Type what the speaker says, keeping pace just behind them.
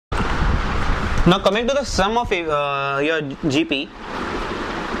Now coming to the sum of your GP,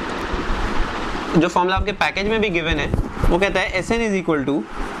 जो formula आपके package में भी गिवन है वो कहता है Sn is equal to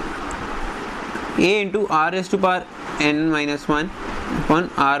a into R S to power n minus one upon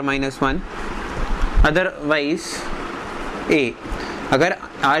r minus one, otherwise a, अगर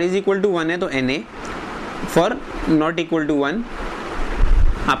r is equal to 1 है तो na, for not equal to 1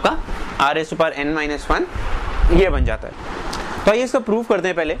 आपका r S to power n minus one ये बन जाता है। तो आइए इसका प्रूफ करते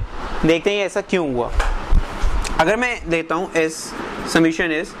हैं, पहले देखते हैं ये ऐसा क्यों हुआ। अगर मैं देता हूँ s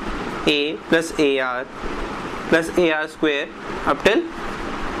summation is a plus A R square up till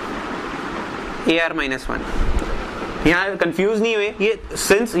A R minus one. यहाँ कंफ्यूज नहीं हुए, ये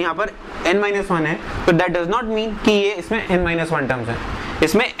सिंस यहाँ पर n माइनस वन है तो दैट डज नॉट मीन कि ये इसमें n माइनस वन टर्म्स है,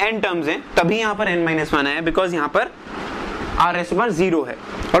 इसमें n टर्म्स हैं तभी यहाँ पर n माइनस वन है, बिकॉज यहाँ पर r एस पर 0 है।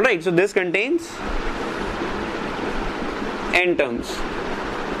 Alright, so this contains n terms.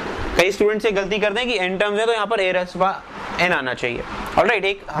 कई स्टूडेंट्स ये गलती करते हैं कि n टर्म्स है तो यहाँ पर a रेस पर n आना चाहिए। ऑलराइट,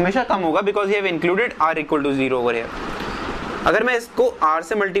 एक हमेशा कम होगा बिकॉज ये have included r equal to 0 over here. अगर मैं इसको r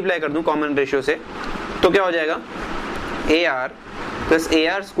से मल्टीप्लाई कर दूं कॉमन रेशियो से तो क्या हो जाएगा, A R plus A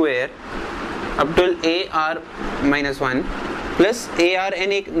R square up to A R minus one plus A R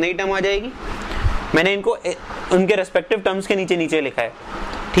N, एक नई टर्म आ जाएगी। मैंने इनको उनके रेस्पेक्टिव टर्म्स के नीचे नीचे लिखा है,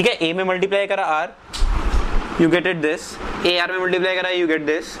 ठीक है। a में मल्टीप्लाई करा r, you get it this, A R में मल्टीप्लाई करा यू गेट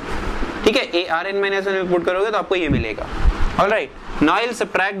दिस, ठीक है। A R N minus one में पुट करोगे तो आपको ये मिलेगा। Alright, now I will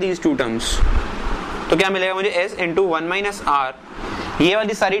subtract these two terms, तो क्या मिलेगा मुझे s into one minus are, ये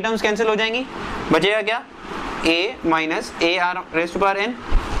वाली सारी टर्म्स कैंसिल हो जाएंगी, बचेगा क्या a minus A R raise to power n,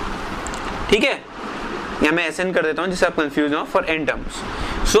 ठीक है। या मैं Sn कर देता हूँ जिससे आप कंफ्यूज हो for n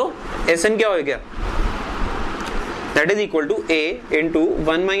terms. So Sn क्या हो गया, that is equal to a into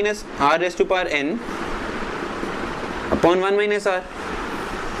one minus are raise to power n upon one minus are,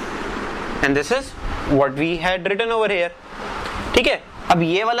 and this is what we had written over here, ठीक है। अब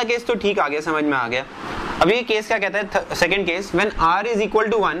ये वाला case तो ठीक आ गया, समझ में आ गया। अब ये केस क्या कहता है, second case, when r is equal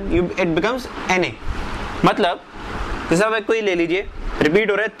to 1 it becomes na, मतलब जैसा आप कोई ले लीजिए, रिपीट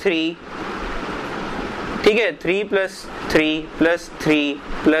हो रहा है 3, ठीक है, 3 प्लस 3 प्लस 3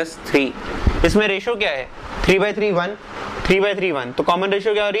 प्लस 3, इसमें रेशियो क्या है 3/3 1, 3/3 1, तो कॉमन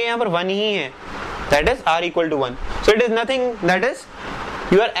रेशियो क्या हो रही है यहाँ पर 1 ही है, that is r equal to 1। So it is nothing, that is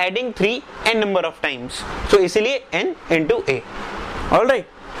you are adding 3 n number of times, सो इसीलिए n इंटू a। ऑलराइट,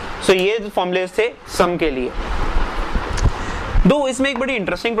 सो ये फॉर्मूलेस थे सम के लिए। दो इसमें एक बड़ी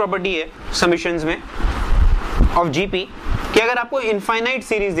इंटरेस्टिंग प्रॉपर्टी है समीशंस में ऑफ जीपी कि अगर आपको इनफाइनाइट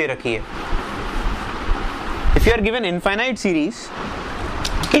सीरीज दे रखी है, if you are given infinite series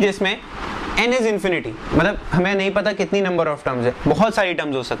कि जिसमें n इज इंफिनिटी, मतलब हमें नहीं पता कितनी नंबर ऑफ टर्म्स है, बहुत सारी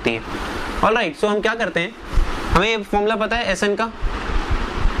टर्म्स हो सकती हैं। ऑलराइट, सो हम क्या करते हैं, हमें ये फॉर्मूला पता है Sn का।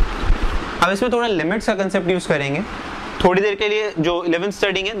 अब इसमें थोड़ा लिमिट्स का कंसेप्ट यूज करेंगे थोड़ी देर के लिए, जो 11th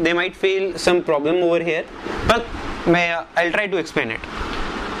स्टडिंग है they might feel some problem over here, but मैं I will try to explain it.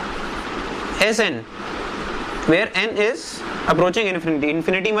 Sn where n is approaching infinity,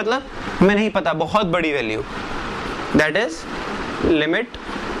 infinity मतलब हमें नहीं पता, बहुत बड़ी value, that is limit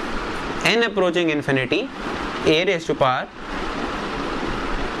n approaching infinity a raise to power,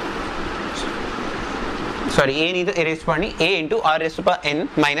 sorry a नहीं तो a raise to power नहीं, a into r raise to power n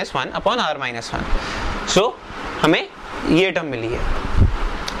minus one upon r minus one. सो हमें ये टर्म मिली है।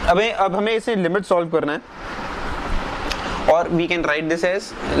 अब हमें इसे limit solve करना है, और we can write this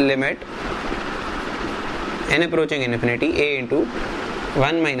age limit n approaching infinity a into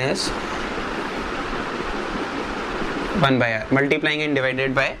one minus one by r multiplying and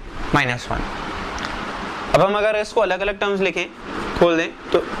divided by minus one. अब हम अगर इसको अलग अलग टर्म्स लिखें, खोल दें,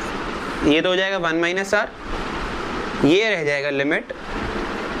 तो ये तो हो जाएगा वन माइनस आर, ये रह जाएगा limit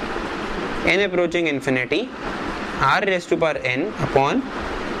n approaching infinity r raise to power n upon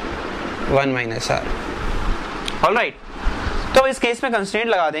one minus are. Alright, तो इस केस में कंस्ट्रेंट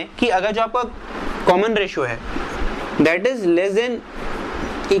लगा दें कि अगर जो आपका कॉमन रेशियो है that is less than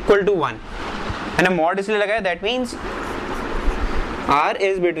equal to 1, मैंने मॉड इसलिए लगाया, that means r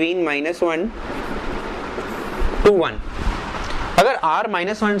is between -1 to 1। अगर r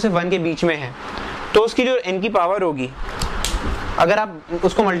 -1 से 1 के बीच में है तो उसकी जो n की पावर होगी, अगर आप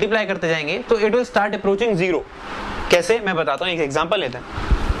उसको मल्टीप्लाई करते जाएंगे तो इट विल स्टार्ट अप्रोचिंग 0। कैसे, मैं बताता हूँ, एक एग्जांपल लेते हैं।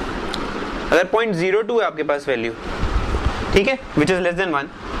 अगर 0.02 है आपके पास वैल्यू, ठीक है, विच इज लेस देन 1,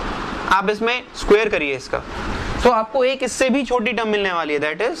 आप इसमें स्क्वायर करिए इसका, तो आपको एक इससे भी छोटी टर्म मिलने वाली है,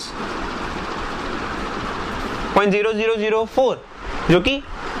 दैट इज 0.0004, जो कि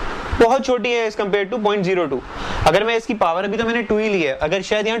बहुत छोटी है एज कम्पेयर टू 0.02। अगर मैं इसकी पावर, अभी तो मैंने 2 ही ली है, अगर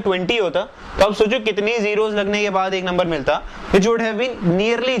शायद यहाँ 20 होता तो अब सोचो कितनी जीरोस लगने के बाद एक नंबर मिलता which would have been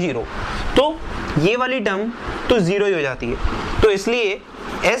nearly 0, तो ये वाली टर्म तो जीरो ही हो जाती है, तो इसलिए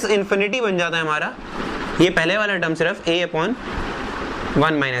s इंफिनिटी बन जाता है हमारा, ये पहले वाला टर्म सिर्फ a upon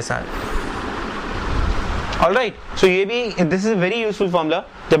 1 minus r। Alright, so ये भी this is a very useful formula,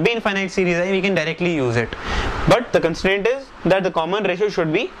 जब भी infinite series है we can directly use it, but the constraint is that the common ratio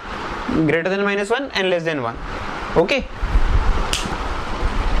should be greater than -1 and less than 1, okay।